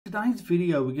today's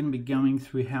video we're going to be going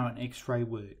through how an X-ray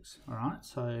works. Alright,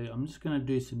 so I'm just going to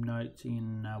do some notes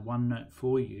in OneNote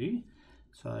for you.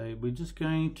 So we're just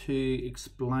going to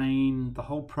explain the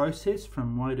whole process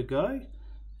from woe to go,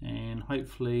 and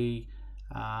hopefully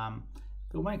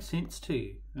it'll make sense to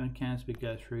you, okay, as we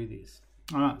go through this.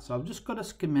 Alright, so I've just got a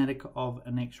schematic of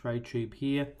an X-ray tube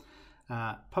here.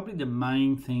 Probably the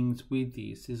main things with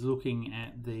this is looking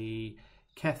at the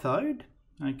cathode.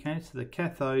 Okay, so the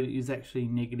cathode is actually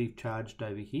negative charged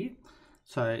over here.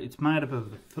 So it's made up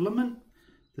of a filament.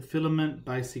 The filament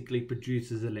basically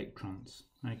produces electrons.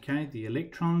 Okay, the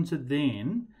electrons are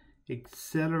then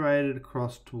accelerated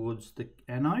across towards the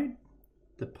anode,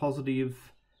 the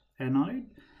positive anode,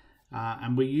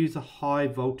 and we use a high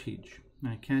voltage.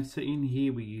 Okay, so in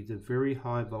here we use a very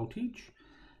high voltage,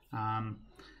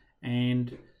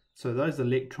 and so those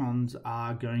electrons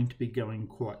are going to be going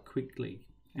quite quickly,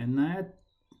 and they're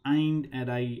aimed at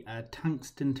a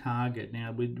tungsten target.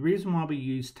 Now, the reason why we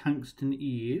use tungsten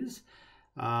is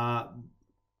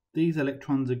these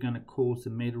electrons are going to cause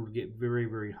the metal to get very,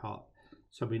 very hot.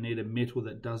 So we need a metal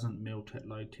that doesn't melt at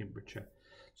low temperature.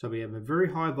 So we have a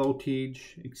very high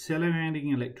voltage accelerating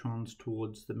electrons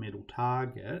towards the metal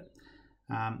target.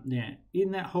 Now,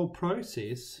 in that whole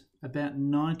process, about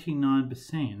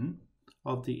 99%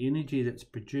 of the energy that's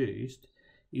produced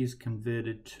is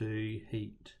converted to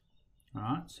heat.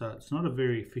 Alright, so it's not a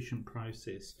very efficient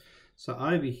process. So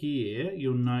over here,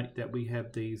 you'll note that we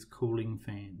have these cooling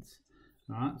fans.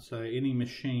 Alright, so any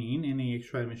machine, any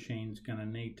X-ray machine is going to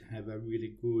need to have a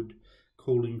really good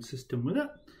cooling system with it.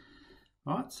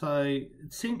 Alright, so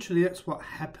essentially that's what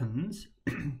happens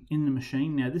in the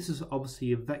machine. Now this is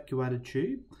obviously a evacuated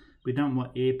tube. We don't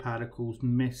want air particles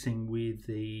messing with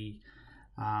the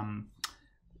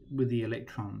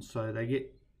electrons, so they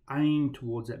get aimed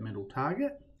towards that metal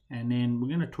target. And then we're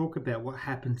going to talk about what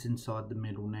happens inside the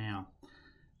metal now.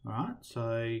 Alright,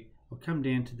 so I'll come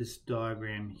down to this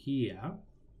diagram here.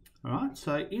 Alright,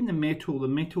 so in the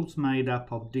metal's made up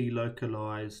of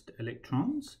delocalized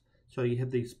electrons. So you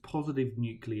have these positive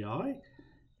nuclei,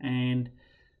 and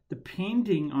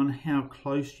depending on how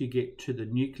close you get to the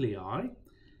nuclei,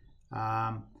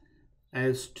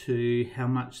 as to how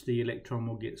much the electron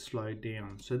will get slowed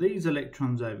down. So these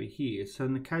electrons over here, so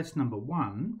in the case number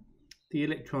 1, the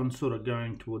electron sort of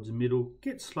going towards the middle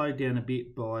gets slowed down a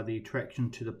bit by the attraction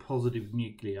to the positive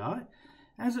nuclei.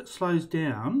 As it slows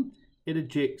down, it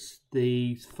ejects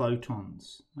these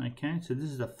photons. Okay, so this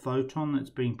is a photon that's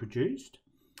being produced.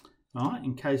 All right,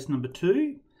 in case number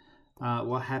 2,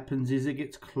 what happens is it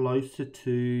gets closer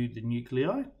to the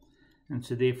nuclei, and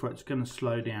so therefore it's going to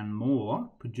slow down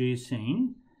more,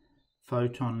 producing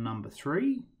photon number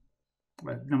 2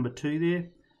 there.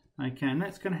 Okay, and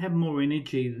that's going to have more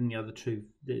energy than the other two,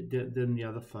 than the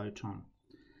other photon.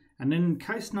 And then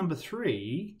case number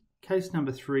 3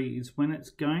 is when it's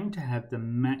going to have the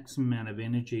maximum amount of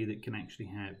energy that it can actually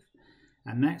have.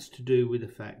 And that's to do with the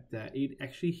fact that it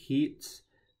actually hits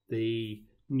the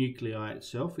nuclei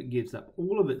itself. It gives up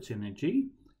all of its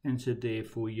energy, and so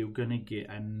therefore you're going to get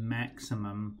a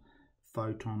maximum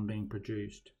photon being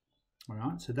produced. All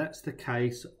right, so that's the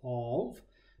case of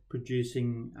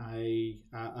producing a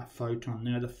photon.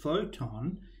 Now the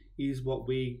photon is what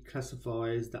we classify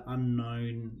as the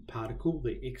unknown particle,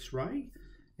 the X-ray,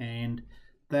 and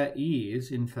that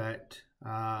is in fact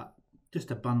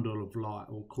just a bundle of light,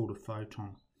 or called a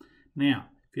photon. Now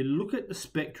if you look at the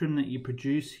spectrum that you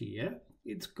produce here,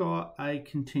 it's got a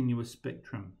continuous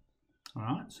spectrum.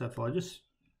 Alright, so if I just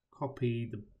copy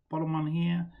the bottom one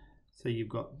here, so you've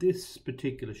got this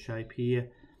particular shape here.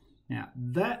 Now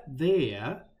that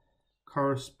there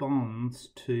corresponds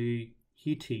to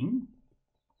hitting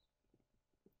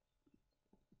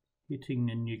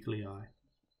the nuclei.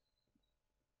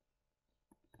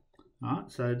 Alright,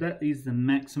 so that is the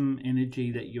maximum energy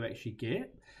that you actually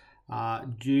get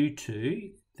due to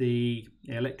the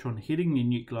electron hitting the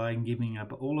nuclei and giving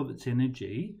up all of its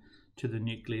energy to the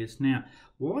nucleus. Now,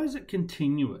 why is it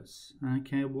continuous?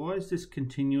 Okay, why is this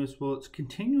continuous? Well, it's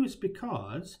continuous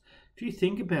because if you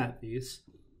think about this,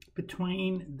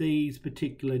 between these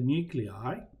particular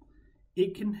nuclei,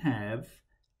 it can have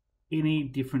any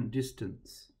different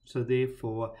distance. So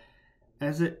therefore,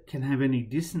 as it can have any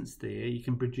distance there, you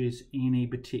can produce any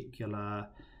particular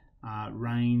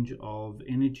range of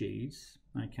energies,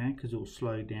 okay, because it will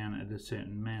slow down at a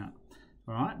certain amount.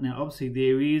 All right, now obviously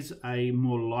there is a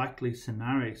more likely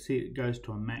scenario. See, it goes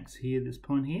to a max here, this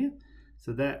point here.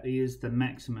 So that is the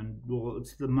maximum, well,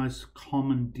 it's the most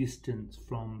common distance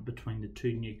from between the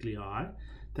two nuclei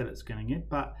that it's going to get.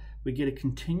 But we get a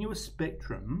continuous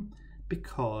spectrum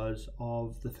because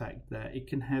of the fact that it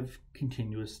can have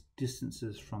continuous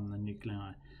distances from the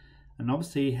nuclei. And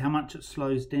obviously how much it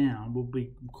slows down will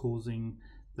be causing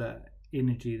the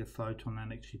energy the photon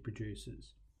that actually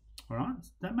produces. All right,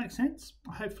 that makes sense?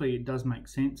 Hopefully it does make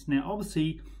sense. Now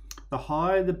obviously the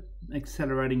higher the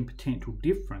accelerating potential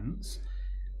difference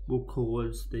will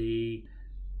cause the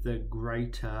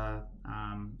greater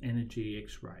energy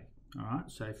X-ray. All right,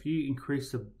 so if you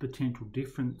increase the potential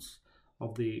difference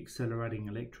of the accelerating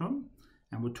electron,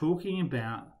 and we're talking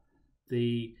about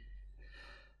the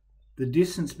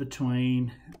distance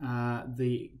between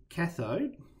the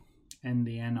cathode and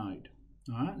the anode.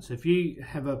 All right, so if you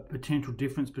have a potential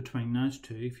difference between those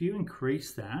two, if you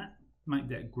increase that, make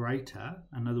that greater,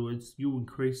 in other words, you'll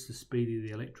increase the speed of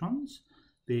the electrons,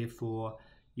 therefore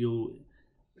you'll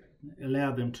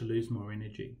allow them to lose more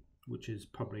energy, which is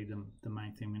probably the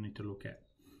main thing we need to look at.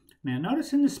 Now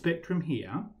notice in the spectrum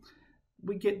here,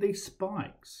 we get these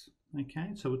spikes,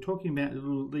 okay? So we're talking about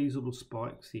these little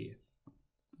spikes here,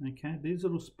 okay? These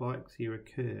little spikes here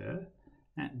occur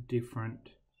at different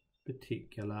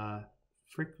particular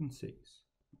frequencies.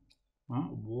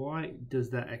 Right? Why does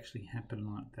that actually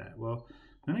happen like that? Well,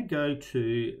 I'm going to go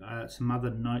to some other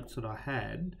notes that I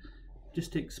had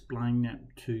just to explain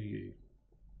that to you.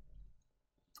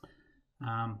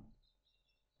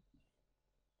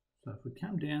 So if we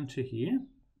come down to here,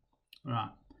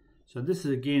 right, so this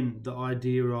is again the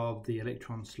idea of the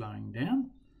electron slowing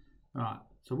down. Right,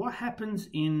 so what happens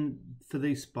for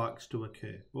these spikes to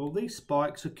occur? Well, these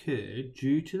spikes occur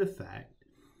due to the fact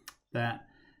that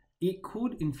it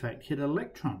could in fact hit an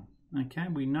electron. Okay,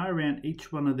 we know around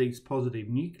each one of these positive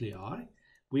nuclei,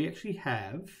 we actually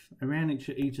have, around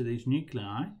each of these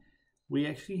nuclei, we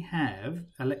actually have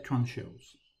electron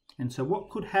shells. And so what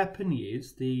could happen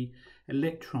is the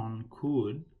electron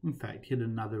could in fact hit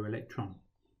another electron.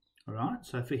 All right,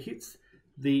 so if it hits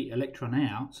the electron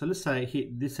out, so let's say it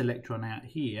hit this electron out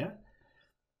here,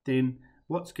 then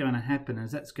what's going to happen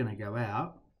is that's going to go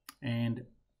out, and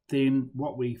then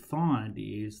what we find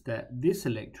is that this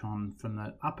electron from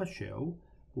the upper shell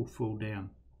will fall down.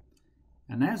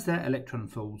 And as that electron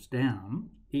falls down,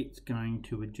 it's going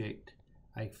to eject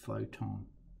a photon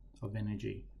of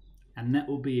energy. And that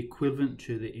will be equivalent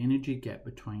to the energy gap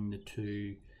between the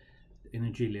two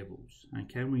energy levels.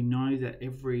 Okay, we know that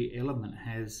every element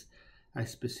has a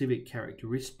specific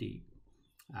characteristic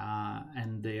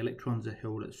and the electrons are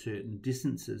held at certain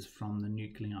distances from the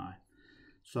nuclei.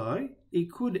 So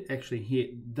it could actually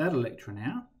hit that electron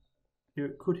out, or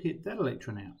it could hit that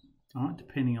electron out, all right,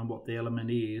 depending on what the element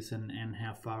is and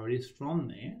how far it is from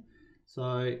there.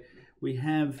 So we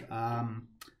have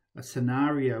a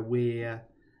scenario where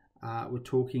we're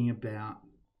talking about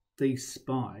these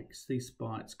spikes. These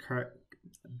spikes,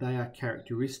 they are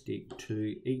characteristic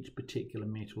to each particular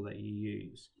metal that you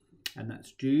use, and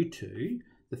that's due to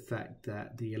the fact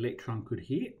that the electron could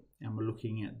hit, and we're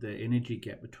looking at the energy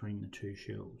gap between the two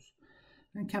shells.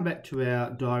 And come back to our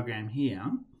diagram here.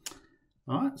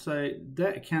 All right, so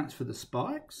that accounts for the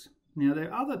spikes. Now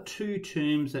there are other two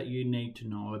terms that you need to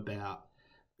know about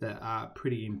that are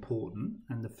pretty important,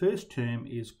 and the first term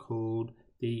is called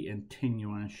the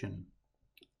attenuation.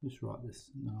 Let's write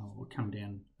this. No, we'll come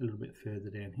down a little bit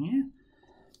further down here.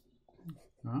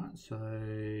 All right, so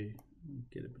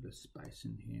get a bit of space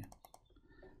in here.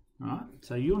 All right,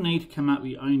 so you'll need to come up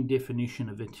with your own definition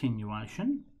of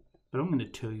attenuation, but I'm going to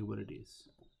tell you what it is.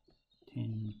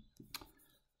 If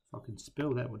I can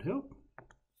spell, that would help.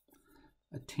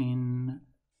 Attenuation.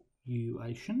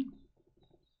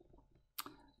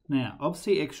 Now,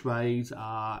 obviously X-rays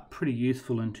are pretty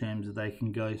useful in terms of they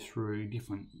can go through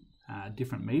different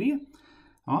media.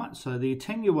 All right, so the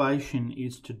attenuation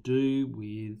is to do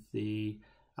with the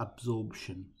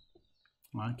absorption.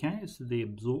 Okay, so the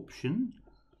absorption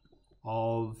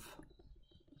of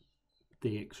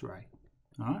the X-ray.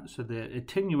 All right, so the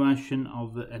attenuation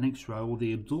of an X-ray, or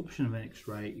the absorption of an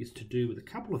X-ray, is to do with a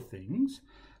couple of things.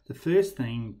 The first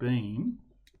thing being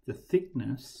the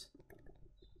thickness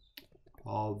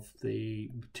of the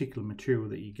particular material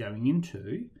that you're going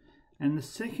into, and the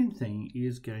second thing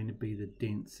is going to be the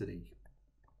density.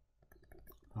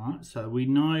 All right, so we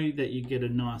know that you get a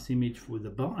nice image with a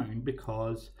bone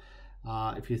because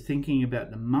if you're thinking about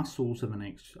the muscles of a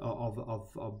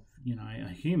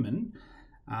human,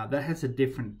 that has a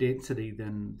different density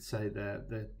than, say,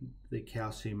 the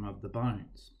calcium of the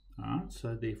bones. All right,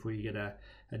 so therefore you get a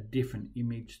different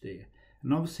image there.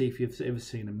 And obviously, if you've ever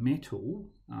seen a metal,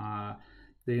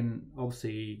 then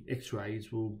obviously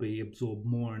X-rays will be absorbed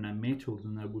more in a metal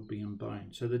than they would be on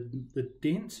bone. So the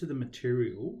denser the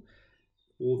material,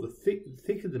 or the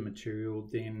thicker the material,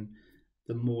 then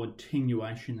the more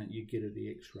attenuation that you get of the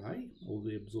X-ray, or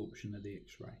the absorption of the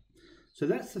X-ray. So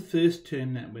that's the first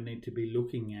term that we need to be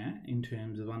looking at in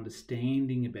terms of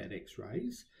understanding about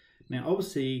X-rays. Now,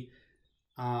 obviously,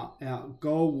 our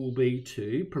goal will be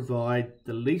to provide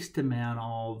the least amount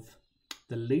of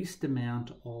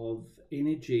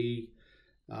energy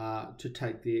to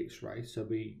take the X-ray, so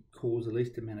we cause the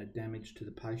least amount of damage to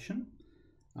the patient.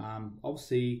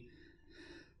 Obviously,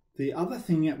 the other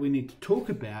thing that we need to talk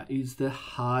about is the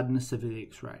hardness of the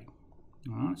X-ray.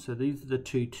 All right, so these are the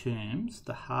two terms.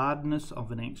 The hardness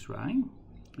of an X-ray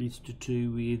is to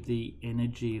do with the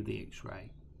energy of the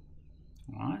X-ray.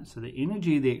 All right, so the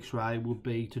energy of the X-ray will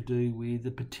be to do with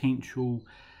the potential,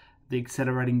 the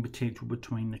accelerating potential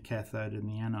between the cathode and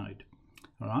the anode.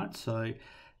 All right, so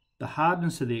the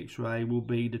hardness of the X-ray will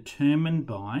be determined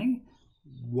by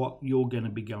what you're going to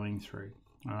be going through.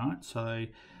 All right, so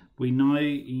we know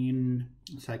in,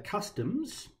 say,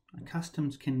 customs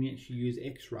can actually use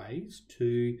X-rays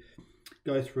to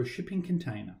go through a shipping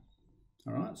container.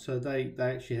 All right, so they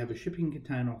actually have a shipping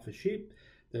container off a ship.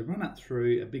 They run it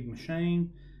through a big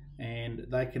machine, and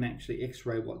they can actually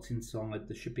X-ray what's inside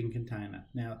the shipping container.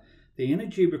 Now, the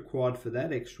energy required for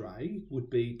that X-ray would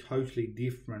be totally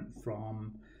different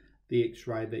from the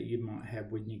X-ray that you might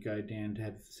have when you go down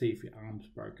to see if your arm's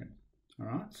broken. All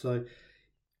right, so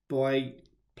by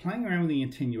playing around with the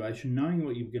attenuation, knowing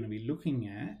what you're going to be looking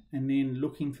at, and then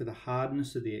looking for the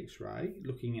hardness of the X-ray,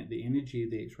 looking at the energy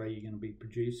of the X-ray you're going to be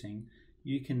producing,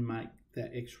 you can make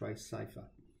that X-ray safer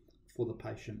for the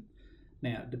patient.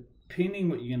 Now, depending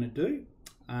what you're going to do,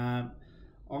 I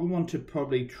want to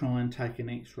probably try and take an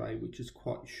X-ray which is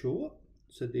quite short,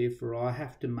 so therefore I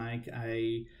have to make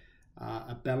a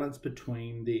balance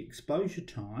between the exposure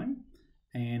time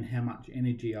and how much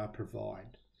energy I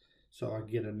provide, so I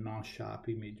get a nice sharp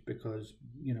image, because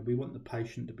we want the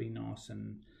patient to be nice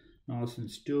and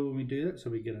still when we do that, so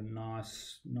we get a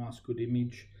nice good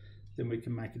image. Then we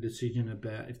can make a decision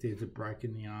about if there's a break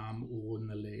in the arm or in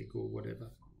the leg or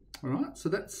whatever. All right, so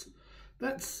that's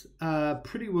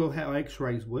pretty well how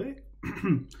X-rays work.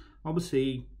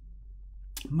 Obviously,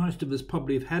 most of us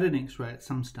probably have had an X-ray at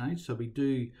some stage, so we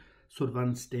do sort of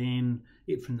understand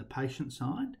it from the patient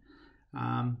side.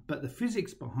 But the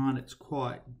physics behind it's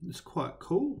quite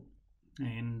cool,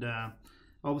 and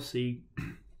obviously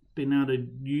being able to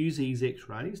use these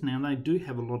X-rays, now they do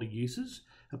have a lot of uses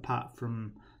apart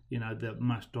from the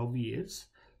most obvious.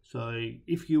 So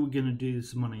if you were going to do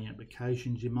this in one of the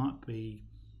applications, you might be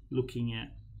looking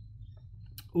at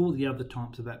all the other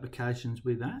types of applications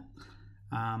with that.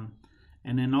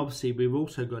 And then obviously we've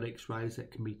also got X-rays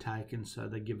that can be taken, so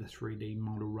they give a 3D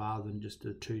model rather than just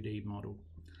a 2D model.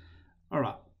 All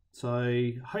right,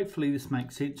 so hopefully this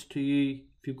makes sense to you.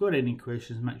 If you've got any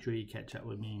questions, make sure you catch up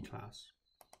with me in class.